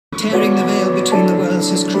Tearing the veil between the worlds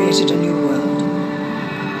has created a new world.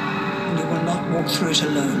 And you will not walk through it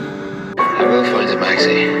alone. I will find her,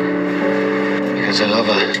 Maxie. Because I love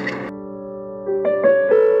her.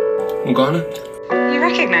 Morgana? You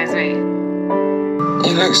recognize me?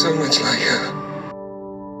 You look so much like her.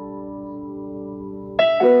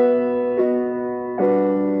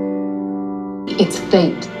 It's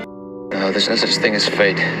fate. No, there's no such thing as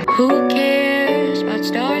fate. Who cares about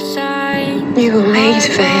star signs? You were made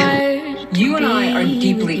for him. You and I are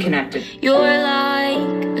deeply connected. You're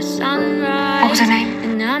like a sunrise. What was her name?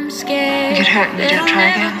 And I'm scared. You get hurt and you don't try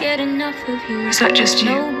again? Get enough of you. Is that just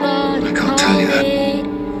you? I can't tell you that.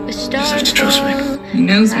 You just have to trust me. He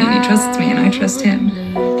knows me, he trusts me, and I trust him.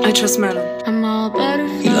 I trust Merlin. I'm all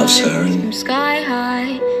butterflies. He loves her and from sky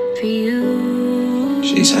high for you.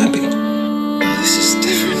 she's happy. Oh, this is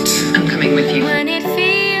different. I'm coming with you. When it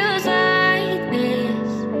feels like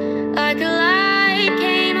this, like a light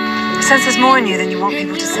came on. I sense there's more in you than you want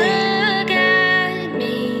people to see. Look at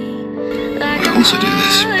me, like I also do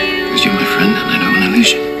this because you're my friend and I don't want to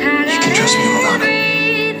lose you. You can trust me, Morgana.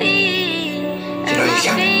 You know you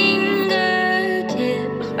can.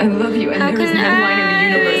 I love you, and there is no line in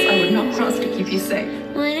the universe I would not cross to keep you safe.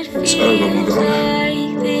 It's over, Morgana.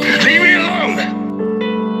 Leave me alone!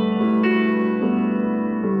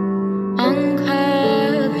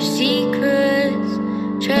 Uncover secrets.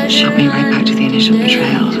 Shot me right back to the initial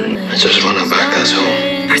betrayal. I just want her back, that's all.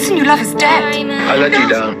 The person you love is dead. I let you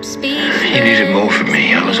down. You needed more from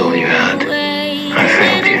me. I was all you had. I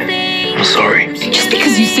failed you. I'm sorry. Just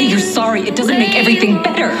because you say you're sorry, it doesn't make everything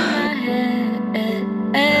better.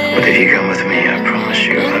 But if you come with me, I promise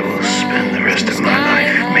you I will spend the rest of my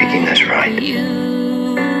life making this right.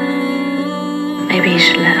 Maybe you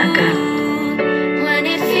should let her go. When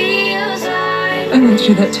it feels like I went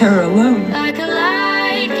through that terror alone. a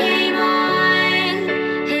light came on,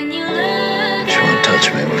 and you look She won't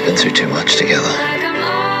touch me. We've been through too much together. like I'm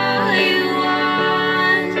all you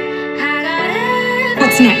want. I got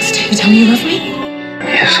What's next? You tell me you love me?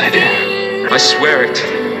 Yes, I do. I swear it.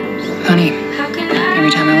 Honey, how can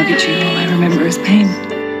every time I look at you, all I remember is pain.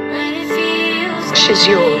 when it feels She's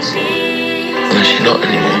yours. No, she's not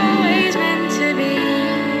anymore. always meant to be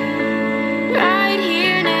right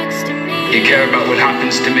here next to me. You care about what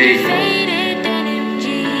happens to me. Faded denim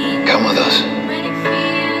jeans. Come with us. When it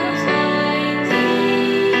feels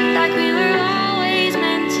like we were always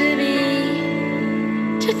meant to be.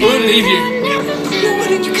 To We'll leave you. No,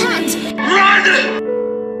 You can't. Run!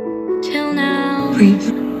 till now. Please,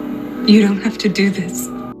 you don't have to do this.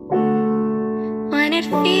 When it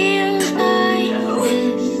feels like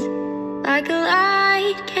this, like a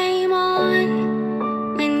light came on.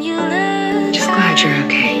 When you look Just glad you're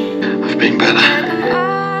okay. I've been better. like I'm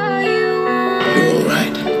all you want. You're all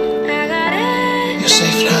right. I got You're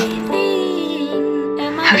safe now. everything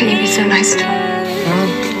at my How can you be so nice to me? Well,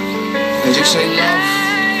 they do say love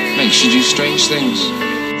makes you do strange things.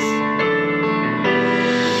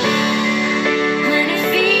 When it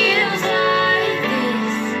feels like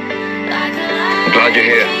this, like a light I'm glad you're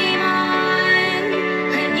here. came on.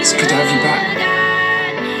 When It's good to have you back. look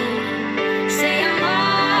at me, say I'm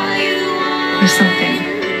all you want. There's something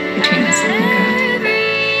between us, I think.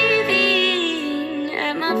 Everything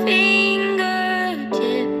at my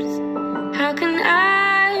fingertips. How can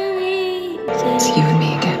I resist? It's you and me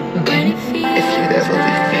again, When okay? it feels If you'd ever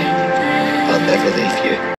leave me, I'll never leave you.